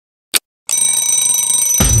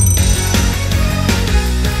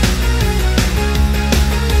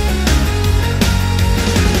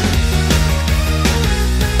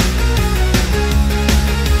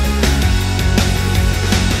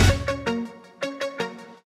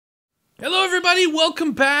everybody.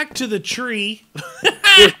 Welcome back to the tree.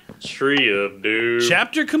 Tree of Doom.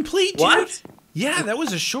 Chapter complete, dude. What? Yeah, that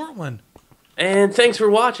was a short one. And thanks for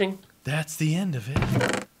watching. That's the end of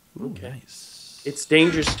it. Ooh, Okay. Nice. It's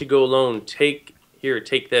dangerous to go alone. Take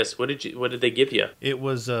this. What did they give you? It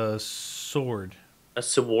was a sword. A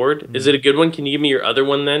sword? Is it a good one? Can you give me your other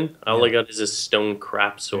one then? All I Yeah. got is a stone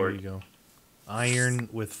crap There sword. you go. Iron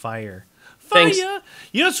with fire. Thanks. Fire!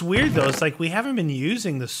 You know what's weird though? It's like we haven't been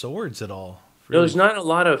using the swords at all. No, there's not a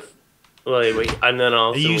lot of. Wait, and then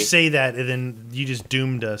also You say that, and then you just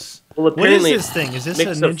doomed us. Well, What is apparently this thing? Is this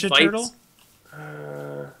mix a of Ninja fights. Turtle?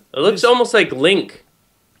 It looks almost like Link.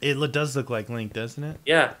 It does look like Link, doesn't it?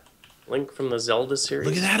 Yeah, Link from the Zelda series.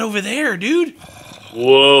 Look at that over there, dude.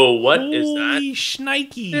 Whoa, what is that? Holy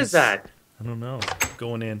shnikes. What is that? I don't know.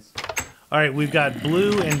 Going in. All right, we've got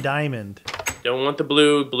blue and diamond. Don't want the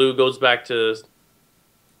blue. Blue goes back to.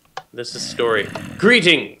 This is story.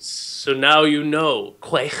 Greetings. So now you know.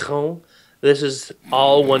 Quejon. This is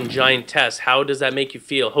all one giant test. How does that make you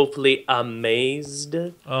feel? Hopefully amazed.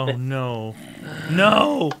 Oh, no.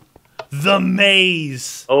 No! The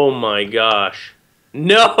maze! Oh my gosh.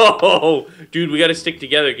 No! Dude, we gotta stick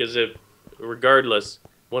together because if, regardless,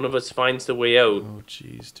 one of us finds the way out. Oh,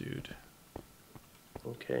 jeez, dude.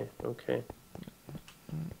 Okay.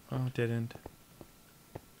 Oh, dead end.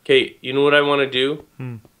 Okay, you know what I want to do?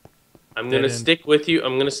 I'm Dead gonna end. stick with you.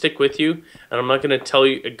 And I'm not gonna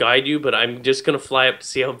guide you, but I'm just gonna fly up to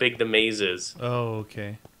see how big the maze is. Oh,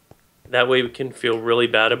 okay. That way we can feel really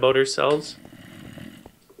bad about ourselves.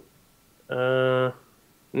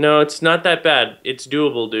 No, it's not that bad. It's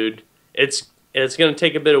doable, dude. It's gonna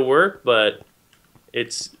take a bit of work, but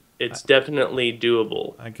it's definitely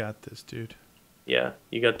doable. I got this, dude. Yeah,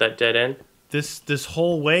 you got that dead end? This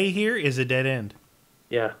whole way here is a dead end.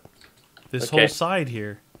 Yeah. This Okay. whole side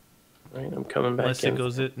here. All right, I'm coming back Unless in. it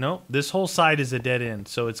goes it. No, this whole side is a dead end,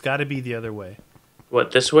 so it's got to be the other way.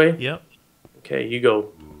 What, this way? Yep. Okay, you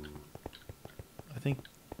go. I think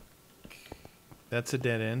that's a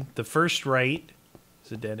dead end. The first right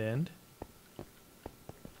is a dead end.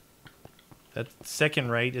 That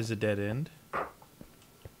second right is a dead end.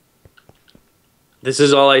 This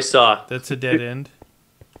is all I saw. That's a dead end.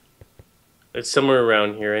 It's somewhere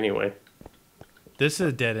around here anyway. This is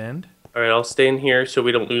a dead end. All right, I'll stay in here so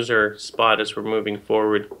we don't lose our spot as we're moving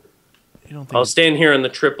forward. You don't think I'll stay in here on the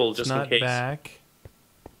triple it's just not in case. back?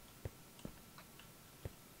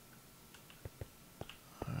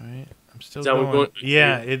 All right, I'm still Is that going. one going-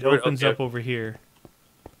 Yeah, it Okay. opens up over here.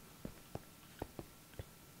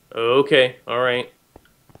 Okay, all right.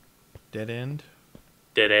 Dead end.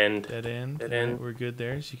 Dead end. Dead end. Dead All right, end. we're good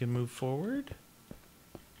there, so you can move forward.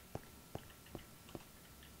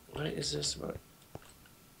 What is this about?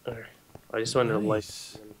 All right. I just wanted to light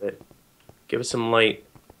Nice. a little bit. Give us some light.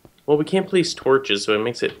 Well, we can't place torches, so it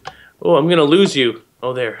makes it. Oh, I'm gonna lose you.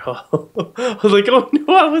 Oh, there. I was like, oh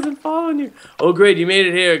no, I wasn't following you. Oh, great, you made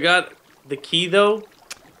it here. Got the key though.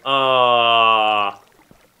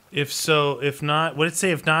 If so, if not, what did it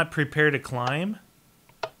say? If not, prepare to climb.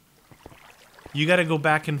 You got to go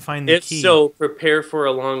back and find the If key. so, prepare for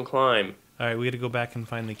a long climb. All right, we got to go back and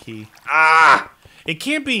find the key. Ah! It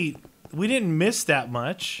can't be. We didn't miss that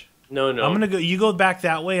much. No. I'm gonna go. You go back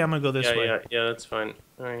that way. I'm gonna go this way. Yeah, that's fine.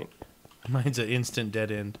 All right. Mine's an instant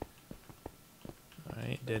dead end. All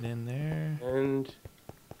right, dead end there. And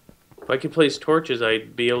if I could place torches,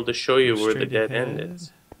 I'd be able to show you Go where the straight dead ahead. end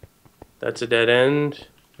is. That's a dead end.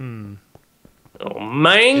 Hmm. Oh,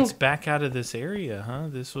 man! It's back out of this area, huh?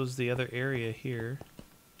 This was the other area here.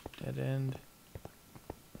 Dead end.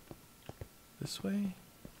 This way.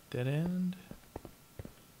 Dead end.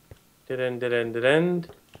 Dead end.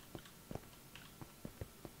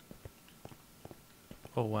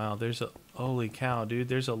 Oh wow, there's a holy cow, dude.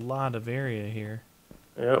 There's a lot of area here.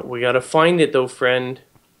 Yeah, we gotta find it though, friend.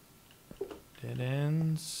 Dead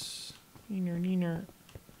ends. Neener.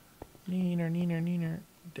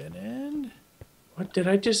 Dead end. What did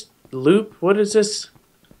I just loop? What is this?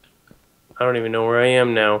 I don't even know where I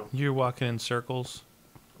am now. You're walking in circles.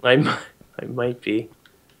 I might be.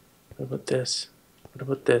 What about this? What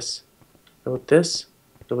about this? What about this?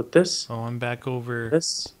 What about this? Oh, I'm back over.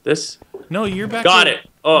 This? No, you're back. Got over- it.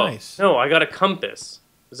 Oh, nice. no, I got a compass.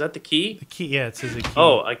 Is that the key? The key. Yeah, it says a key.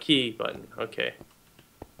 Oh, a key button. Okay.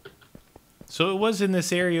 So it was in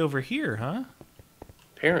this area over here, huh?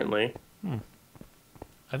 Apparently.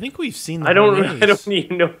 I think we've seen the I whole don't maze.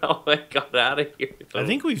 even know how I got out of here. I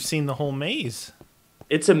think we've seen the whole maze.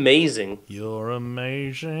 It's amazing. You're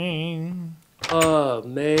amazing.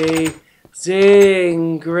 Amazing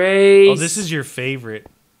grace. Oh, this is your favorite.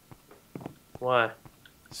 What?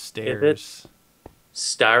 Stairs.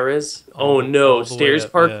 Stairs? Oh no, all the way stairs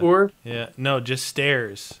up, yeah. parkour? Yeah, no, just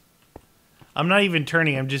stairs. I'm not even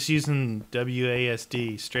turning. I'm just using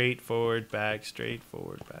WASD. Straight forward, back, straight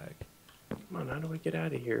forward, back. Come on, how do I get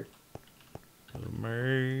out of here?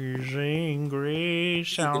 Amazing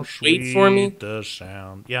grace, how can sweet wait for me? the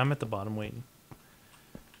sound. Yeah, I'm at the bottom waiting.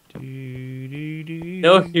 Do, do, do,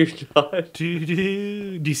 No, you're not. do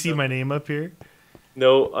you see my name up here?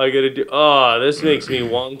 No, I gotta do. Oh, this makes me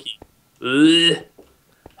wonky. Ugh.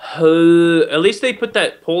 At least they put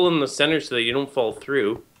that pole in the center so that you don't fall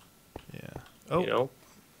through. Yeah. Oh, You know?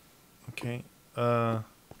 okay.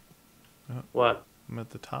 What? I'm at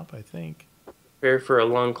the top, I think. Prepare for a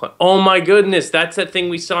long climb. Oh my goodness, that's that thing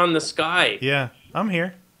we saw in the sky. Yeah, I'm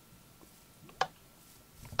here.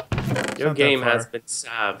 Your not that game far. has been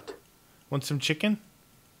salved. Want some chicken?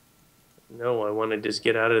 No, I want to just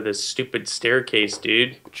get out of this stupid staircase,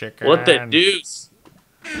 dude. Chicken. What the deuce?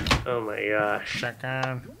 Oh my gosh.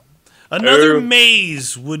 Chicken. Another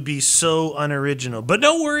maze would be so unoriginal. But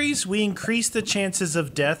no worries, we increased the chances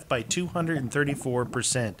of death by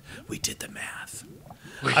 234%. We did the math.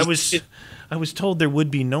 I was told there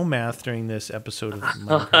would be no math during this episode of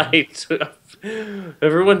Minecraft.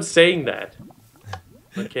 Everyone's saying that.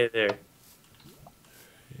 Okay, there.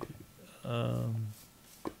 All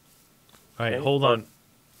right, hold on.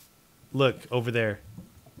 Look, over there.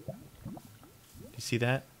 Do you see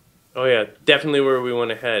that? Oh yeah, definitely where we want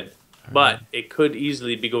to head. But it could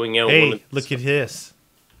easily be going out. Hey, look at this.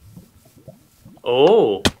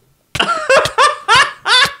 Oh.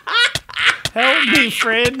 Help me,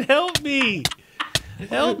 friend. Help me.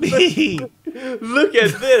 Help me. Look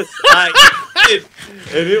at this. I did.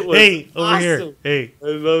 And it was Hey, over awesome. here. Hey, I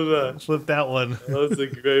love that. flip that one. That was a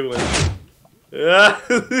great one. Yeah.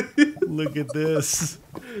 Look at this.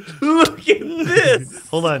 Look at this.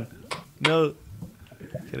 Hold on. No.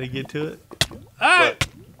 Can I get to it? Ah! What?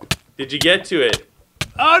 Did you get to it?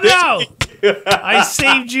 Oh, no! I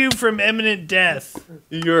saved you from imminent death.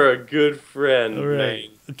 You're a good friend, All right. man.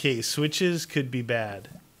 Okay, switches could be bad.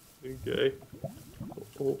 Okay.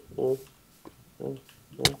 Oh.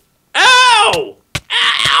 Ow!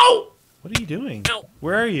 Ow! What are you doing? Ow.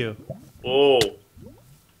 Where are you? Oh.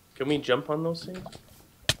 Can we jump on those things?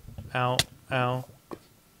 Ow. Ow.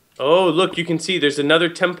 Oh, look, you can see there's another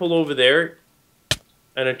temple over there.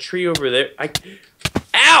 And a tree over there.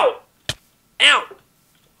 Ow! Ow!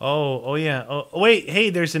 Oh, yeah. Oh, wait. Hey,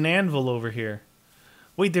 there's an anvil over here.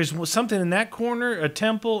 Wait, there's something in that corner, a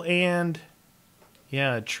temple, and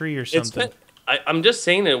yeah, a tree or something. I'm just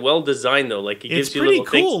saying that well designed though. Like it It's gives you pretty little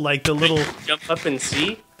cool, things. like the little Jump up and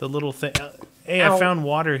see. the little thing. Hey, Ow. I found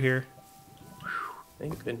water here.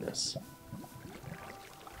 Thank goodness.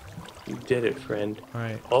 You did it, friend. All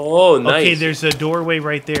right. Oh, nice. Okay, there's a doorway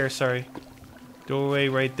right there. Sorry, doorway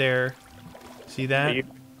right there. See that?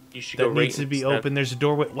 You should That go right needs to be instead. open. There's a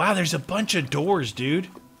doorway. Wow, there's a bunch of doors, dude.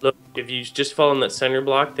 Look, if you just fall on that center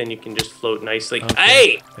block, then you can just float nicely. Okay.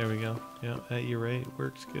 Hey! There we go. Yeah, you're right. It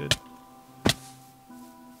works good.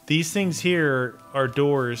 These things here are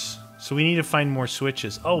doors, so we need to find more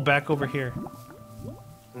switches. Oh, back over here.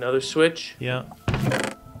 Another switch. Yeah.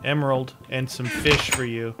 Emerald and some fish for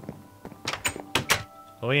you.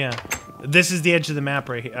 Oh, yeah. This is the edge of the map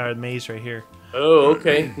right here, maze right here. Oh,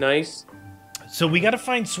 okay. Nice. So we got to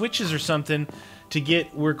find switches or something to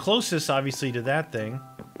get... We're closest, obviously, to that thing.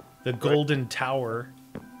 The golden tower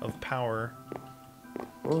of power.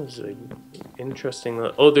 Oh, it's interesting.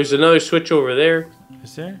 Oh, there's another switch over there.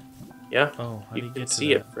 Is there? Yeah. Oh, how do you you can get to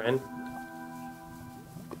see that? it, friend.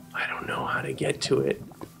 I don't know how to get to it.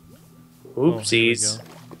 Oopsies.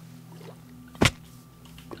 Oh, here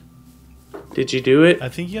Did you do it? I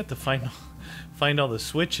think you have to find all the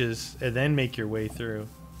switches and then make your way through.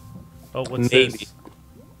 Oh, what's Maybe. this?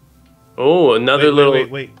 Oh, another Wait, little.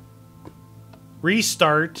 wait.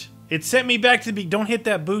 Restart. It sent me back to the... Don't hit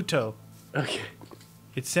that Buto. Okay.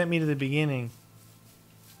 It sent me to the beginning.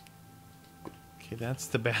 Okay, that's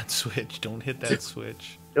the bad switch. Don't hit that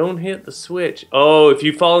switch. Don't hit the switch. Oh, if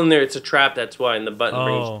you fall in there, it's a trap. That's why, and the button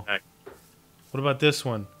brings Oh. you back. What about this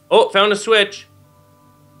one? Oh, found a switch.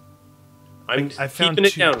 I'm I found keeping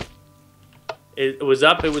it two. down. It was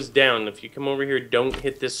up. It was down. If you come over here, don't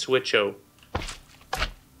hit this switch-o.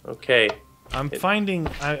 Okay. I'm finding...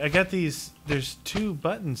 I got these... There's two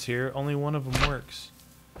buttons here. Only one of them works.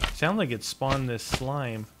 Sound like it spawned this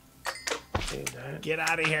slime. Okay, that. Get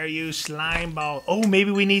out of here, you slime ball. Oh,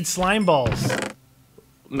 maybe we need slime balls.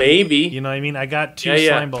 Maybe. You know what I mean? I got two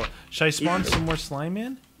Yeah. slime balls. Should I spawn some more slime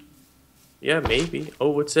in? Yeah, maybe. Oh,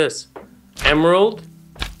 what's this? Emerald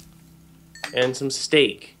and some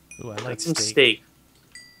steak. Ooh, I like That's some steak.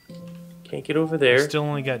 steak. Can't get over there. Still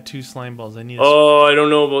only got 2 slime balls. I need. Oh, I don't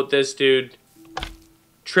know about this, dude.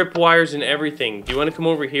 Tripwires and everything. Do you want to come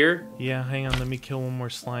over here? Yeah, hang on. Let me kill one more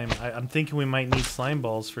slime. I'm thinking we might need slime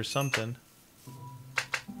balls for something.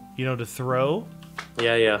 You know, to throw.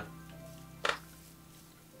 Yeah.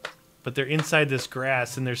 But they're inside this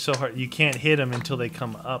grass, and they're so hard. You can't hit them until they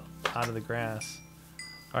come up out of the grass.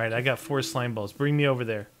 All right, I got 4 slime balls. Bring me over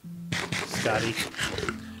there, Scotty.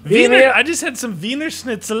 Wiener. I just had some Wiener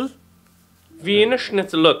Schnitzel. Wiener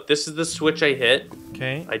Schnitzel. Look, this is the switch I hit.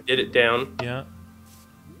 Okay. I did it down. Yeah.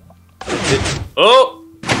 Oh!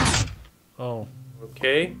 Oh.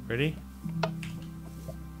 Okay. Ready?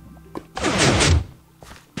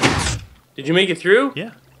 Did you make it through?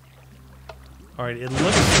 Yeah. All right, it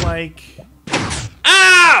looks like...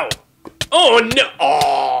 Ow! Oh, no!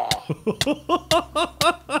 Oh!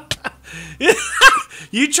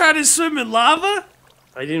 You tried to swim in lava?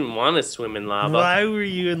 I didn't want to swim in lava. Why were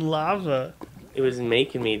you in lava? It was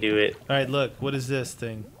making me do it. All right, look. What is this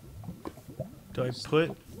thing? Do I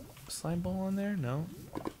put a slime ball on there? No.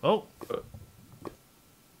 Oh.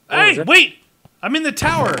 Hey, wait! I'm in the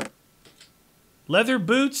tower. Leather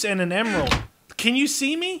boots and an emerald. Can you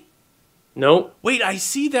see me? Nope. Wait, I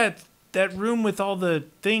see that room with all the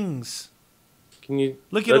things. Can you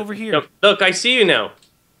look it over here? Look, I see you now.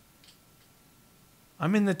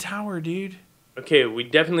 I'm in the tower, dude. Okay, we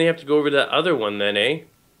definitely have to go over to that other one then, eh?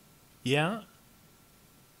 Yeah.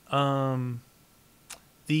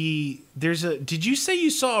 Did you say you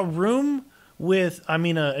saw a room with,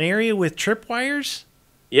 an area with tripwires?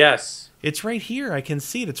 Yes. It's right here. I can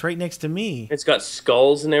see it. It's right next to me. It's got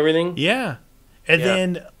skulls and everything? Yeah. And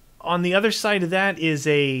then on the other side of that is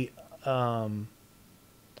a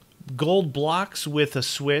gold blocks with a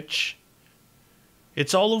switch.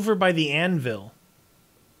 It's all over by the anvil.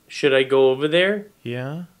 Should I go over there?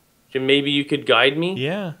 Yeah. Maybe you could guide me?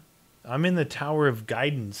 Yeah. I'm in the Tower of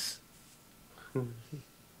Guidance.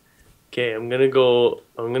 Okay, I'm gonna go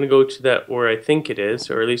to that where I think it is,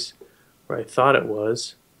 or at least where I thought it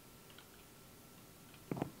was.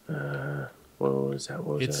 What was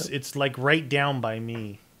that? It's like right down by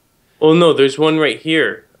me. Oh no, there's one right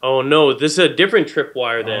here. Oh no, this is a different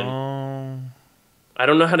tripwire then. Oh. I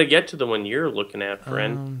don't know how to get to the one you're looking at,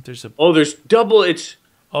 friend. There's double. It's.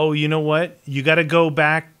 Oh, you know what? You got to go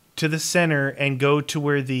back to the center and go to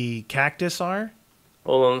where the cactus are.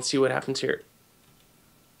 Hold on, let's see what happens here.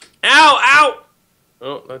 Ow! Ow!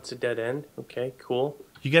 Oh, that's a dead end. Okay, cool.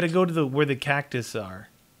 You got to go to where the cactus are.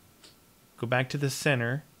 Go back to the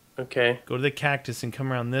center. Okay. Go to the cactus and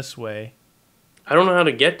come around this way. I don't know how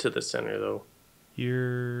to get to the center though.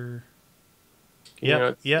 Yep.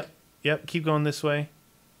 Keep going this way.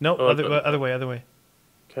 Nope. Other way.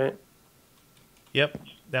 Okay. Yep.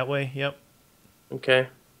 That way. Yep. Okay.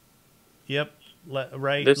 Yep.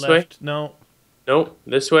 Right. This left. way? No. Nope.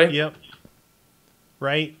 This way? Yep.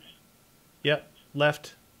 Right. Yep.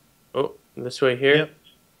 Left. Oh, this way here? Yep.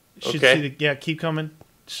 Should see keep coming.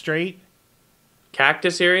 Straight.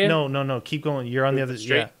 Cactus area? No. Keep going. You're on the other.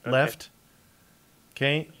 Straight? Yeah. Okay. Left.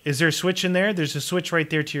 Okay. Is there a switch in there? There's a switch right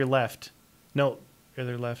there to your left. No.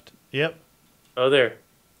 Other left. Yep. Oh, there.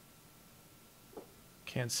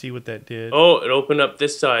 Can't see what that did. Oh, it opened up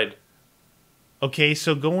this side. Okay,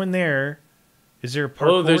 so go in there. Is there a parkour?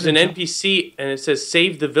 Oh, there's an NPC, and it says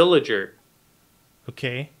save the villager.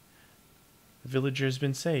 Okay. The villager has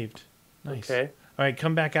been saved. Nice. Okay. All right,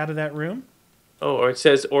 come back out of that room. Oh, or it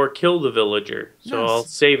says, or kill the villager. So Yes. I'll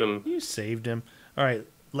save him. You saved him. All right,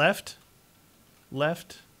 left.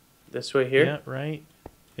 This way here? Yeah, right.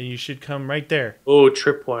 And you should come right there. Oh,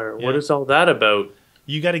 tripwire. Yeah. What is all that about?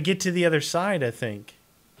 You got to get to the other side, I think.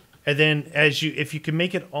 And then if you can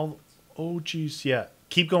make it all... Oh, jeez, yeah.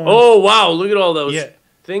 Keep going. Oh, wow, look at all those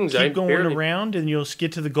things. Keep going around, and you'll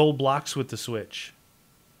get to the gold blocks with the switch.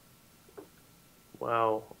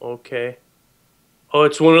 Wow, okay. Oh,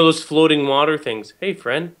 it's one of those floating water things. Hey,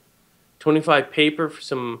 friend. 25 paper for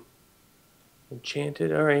some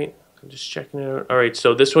enchanted. All right, I'm just checking it out. All right,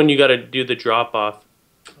 so this one you got to do the drop-off.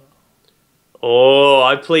 Oh,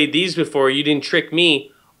 I played these before. You didn't trick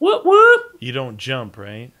me. What? You don't jump,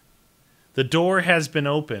 right? The door has been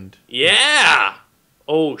opened. Yeah.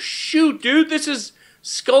 Oh, shoot, dude. This is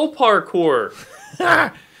skull parkour.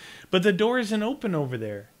 But the door isn't open over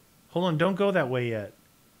there. Hold on. Don't go that way yet.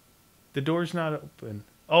 The door's not open.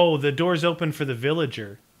 Oh, the door's open for the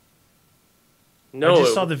villager. No. I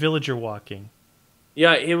just saw the villager walking.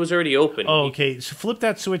 Yeah, it was already open. Oh, okay. So flip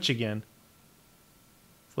that switch again.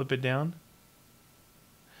 Flip it down.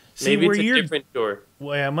 See, maybe it's a different door.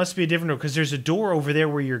 Well, yeah, it must be a different door because there's a door over there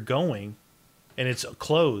where you're going, and it's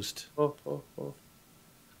closed. Oh.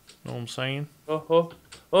 Know what I'm saying? Oh,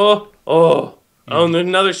 there's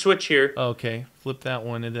another switch here. Okay, flip that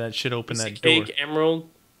one, and that should open that cake, door. emerald.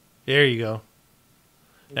 There you go.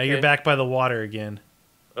 Now you're back by the water again.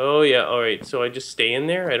 Oh, yeah. All right. So I just stay in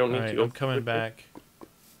there? I don't need to go. I'm coming back.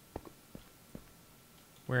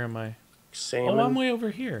 Where am I? Salmon. Oh, I'm way over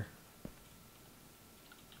here.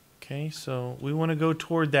 Okay, so we want to go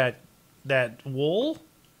toward that wool,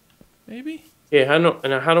 maybe? Yeah,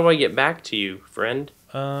 how do I get back to you, friend?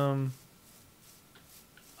 I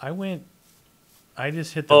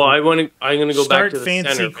just hit the... Oh, I'm going to go back to the Start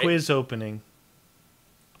fancy center, quiz opening.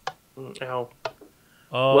 Ow.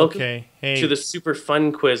 Oh, Welcome okay. Hey. to the super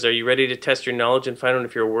fun quiz. Are you ready to test your knowledge and find out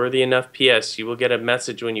if you're worthy enough? P.S. You will get a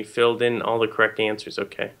message when you filled in all the correct answers.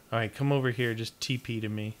 Okay. All right, come over here. Just TP to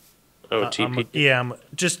me. Oh,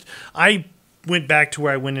 TP. I went back to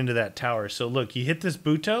where I went into that tower. So look, you hit this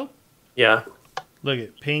Buto. Yeah. Look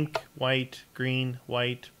at pink, white, green,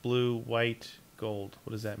 white, blue, white, gold.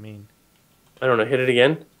 What does that mean? I don't know. Hit it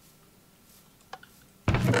again.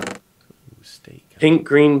 Steak. Pink,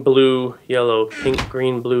 green, blue, yellow. Pink,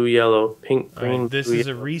 green, blue, yellow. Pink, green, this blue, is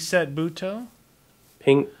yellow. a reset Buto.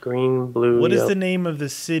 Pink, green, blue, What yellow. is the name of the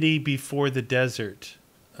city before the desert?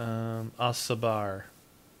 Al-Sabar.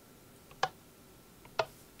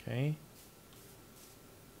 Okay.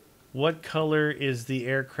 What color is the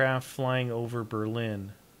aircraft flying over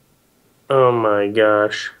Berlin? Oh my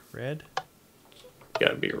gosh. Red?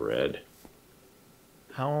 Gotta be red.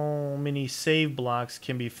 How many save blocks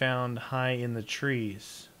can be found high in the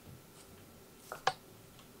trees?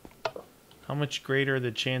 How much greater are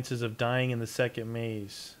the chances of dying in the second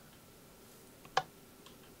maze?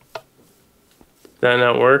 Did that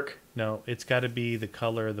not work? No, it's got to be the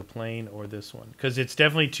color of the plane or this one. Because it's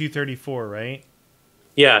definitely 234, right?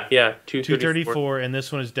 Yeah, 234, and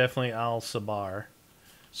this one is definitely Al-Sabar.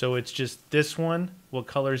 So it's just this one, what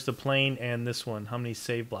color is the plane, and this one. How many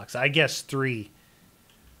save blocks? I guess 3.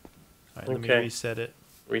 All right, let me reset it.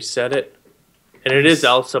 Reset it. And it is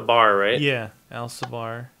Al-Sabar, right? Yeah,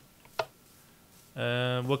 Al-Sabar.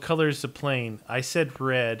 What color is the plane? I said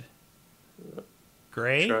red.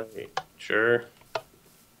 Gray? Sure.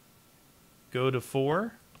 Go to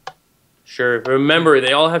 4. Sure. Remember,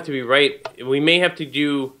 they all have to be right. We may have to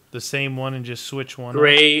do the same one and just switch one.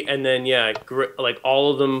 Gray, and then like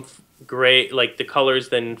all of them gray, like the colors.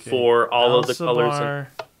 Then for all of the colors. And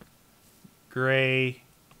gray.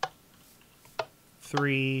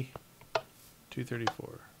 3.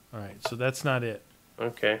 234. All right, so that's not it.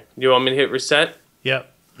 Okay. Do you want me to hit reset?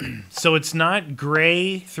 Yep. So it's not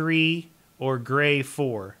gray 3 or gray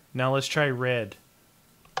 4. Now let's try red.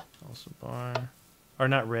 Also bar. Or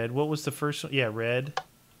not red. What was the first one? Yeah, red.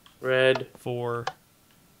 Red. 4.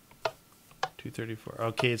 234.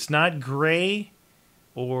 Okay, it's not gray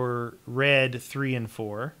or red 3 and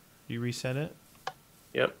 4. You reset it?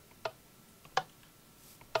 Yep.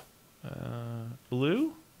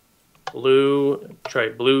 Blue? Blue. Try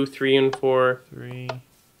blue 3 and 4. 3.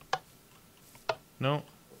 No.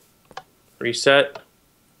 Reset.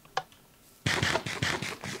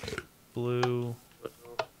 Blue.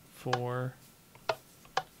 4.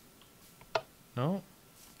 No.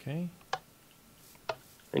 Okay.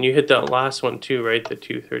 And you hit that last one too, right? The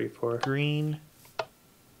 234. Green.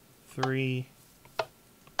 3.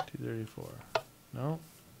 234. No.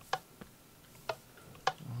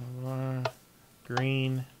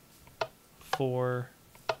 Green. 4.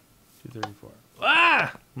 234.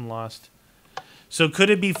 Ah! I'm lost. So could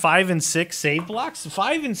it be 5 and 6 save blocks?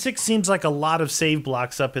 5 and 6 seems like a lot of save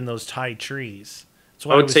blocks up in those high trees.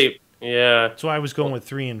 I would say, yeah. That's why I was going with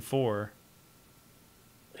 3 and 4.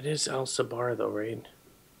 It is Al-Sabar though, right?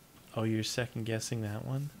 Oh, you're second guessing that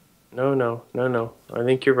one? No. I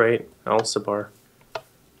think you're right. Al-Sabar.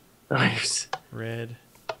 Nice. Red.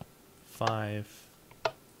 5.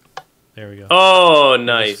 There we go. Oh,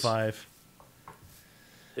 nice. 5.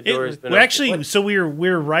 The door has been actually, so we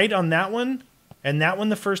were right on that one, and that one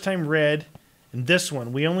the first time red, and this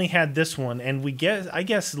one we only had this one, and I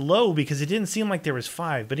guess low because it didn't seem like there was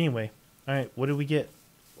 5. But anyway, all right, what did we get?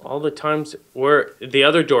 All the times where the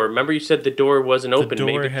other door. Remember, you said the door wasn't open. The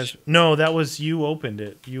door no. That was you opened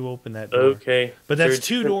it. You opened that door. Okay, but that's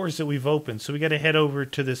 2 doors that we've opened, so we got to head over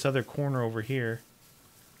to this other corner over here.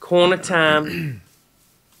 Corner time.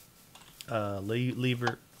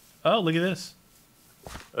 Lever. Oh, look at this.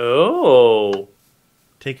 Oh.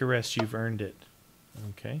 Take a rest. You've earned it.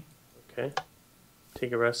 Okay. Okay.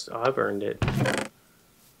 Take a rest. Oh, I've earned it.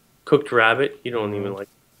 Cooked rabbit. You don't even like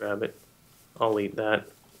rabbit. I'll eat that.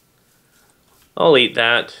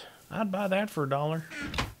 I'd buy that for $1.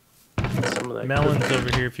 Some of that Melons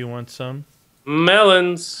over here if you want some.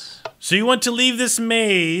 Melons. So you want to leave this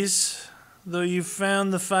maze, though you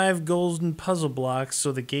found the 5 golden puzzle blocks,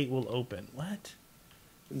 so the gate will open. What?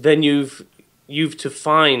 Then you've to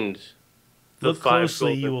find the Look 5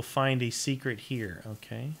 closely, golden. you will find a secret here.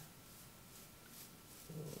 Okay.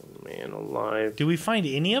 Oh, man alive. Do we find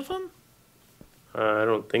any of them? I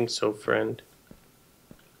don't think so, friend.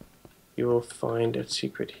 You will find a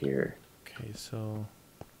secret here. Okay, so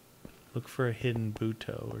look for a hidden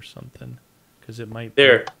Buto or something, because it might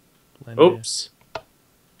There. blend Oops.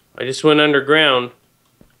 I just went underground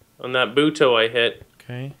on that Buto I hit. in.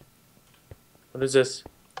 Okay. What is this?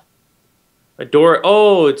 A door.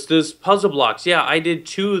 Oh, it's this puzzle blocks. Yeah, I did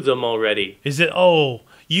 2 of them already. Is it? Oh,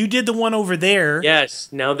 you did the one over there. Yes.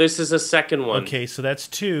 Now this is a second one. Okay, so that's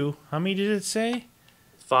 2. How many did it say?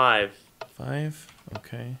 5. 5.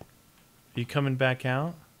 Okay. Are you coming back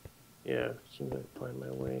out? Yeah. I'm gonna find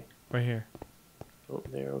my way. Right here. Oh,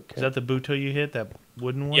 there. Okay. Is that the Buto you hit? That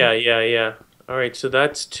wooden one? Yeah. All right. So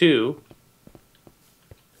that's 2. I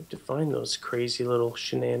have to find those crazy little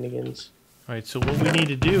shenanigans. All right, so what we need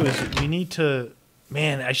to do is we need to...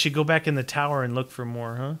 Man, I should go back in the tower and look for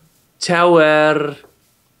more, huh? Tower. Gotta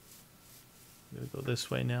go this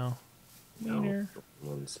way now. Meaner. No,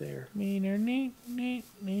 one's there. Meaner, neat,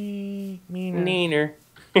 meaner. Neener.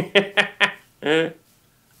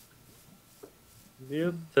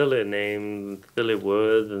 The silly name, silly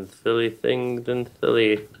words, and silly things, and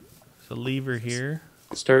silly... There's a lever here.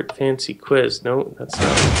 Start fancy quiz. No, that's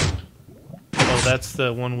not. Oh, that's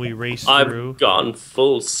the one we raced through. I've gone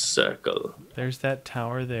full circle. There's that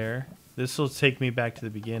tower there. This will take me back to the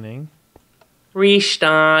beginning.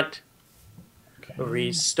 Restart. Okay.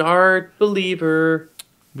 Restart, believer.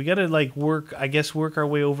 We gotta, like, work our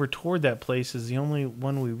way over toward that place is the only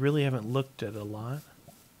one we really haven't looked at a lot.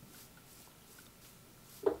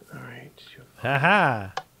 Alright.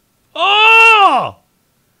 Haha! Oh!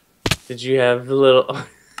 Did you have the little...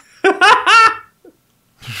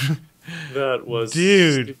 That was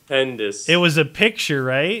stupendous. It was a picture,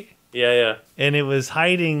 right? Yeah. And it was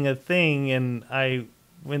hiding a thing, and I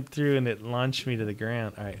went through, and it launched me to the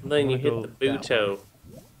ground. All right. Then you hit the Buto.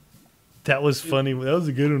 That was funny. That was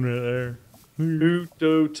a good one right there.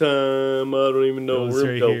 Buto time. I don't even know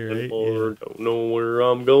where I'm going anymore. Yeah. Don't know where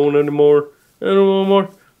I'm going anymore. I don't know more.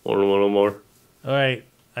 No more. All right.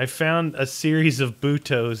 I found a series of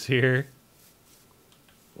Butos here.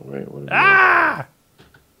 All right. What Ah!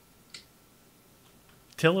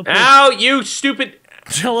 Teleport. Ow, you stupid...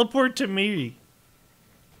 Teleport to me.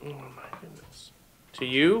 Oh my goodness. To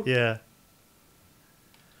you? Yeah.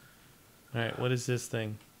 All right. What is this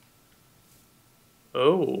thing?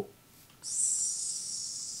 Oh.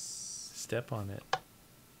 Step on it.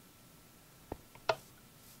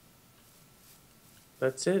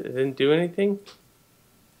 That's it? It didn't do anything?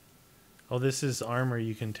 Oh, this is armor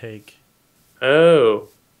you can take. Oh.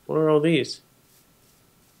 What are all these?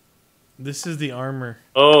 This is the armor.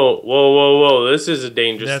 Oh, whoa. This is a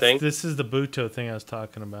dangerous thing. This is the Buto thing I was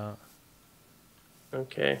talking about.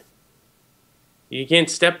 Okay. You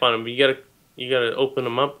can't step on them, but you gotta open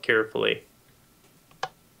them up carefully.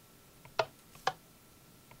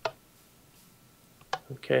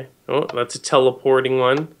 Okay. Oh, that's a teleporting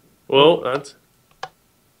one. Whoa, that's...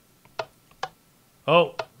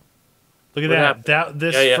 Oh, look at What that. happened?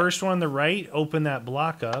 This Yeah. first one on the right, open that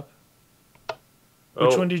block up.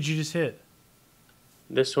 Which one did you just hit?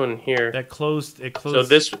 This one here. That closed. It closed. So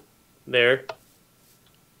this... There.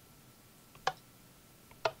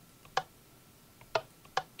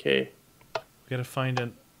 Okay. We gotta find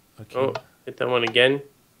an. Okay. Oh, hit that one again.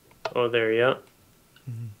 Oh, there, yeah.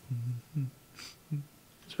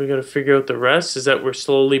 So we gotta figure out the rest. Is that we're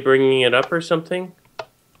slowly bringing it up or something?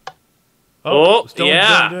 Oh,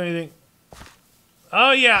 yeah. Don't do anything.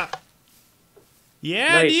 Oh, yeah.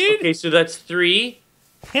 Yeah, Nice. dude. Okay, so that's 3.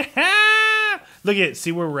 Look at it.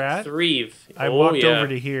 See where we're at? 3. I walked over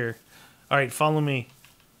to here. All right, follow me.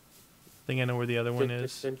 I think I know where the other one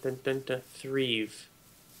is. 3.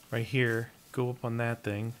 Right here. Go up on that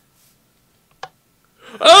thing.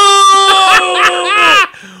 Oh!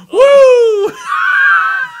 Woo!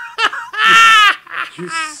 You're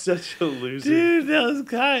such a loser. Dude, that was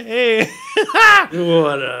kind. Hey.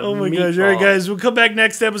 What a Oh my gosh. All right, guys. We'll come back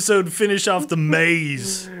next episode and finish off the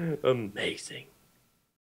maze. Amazing.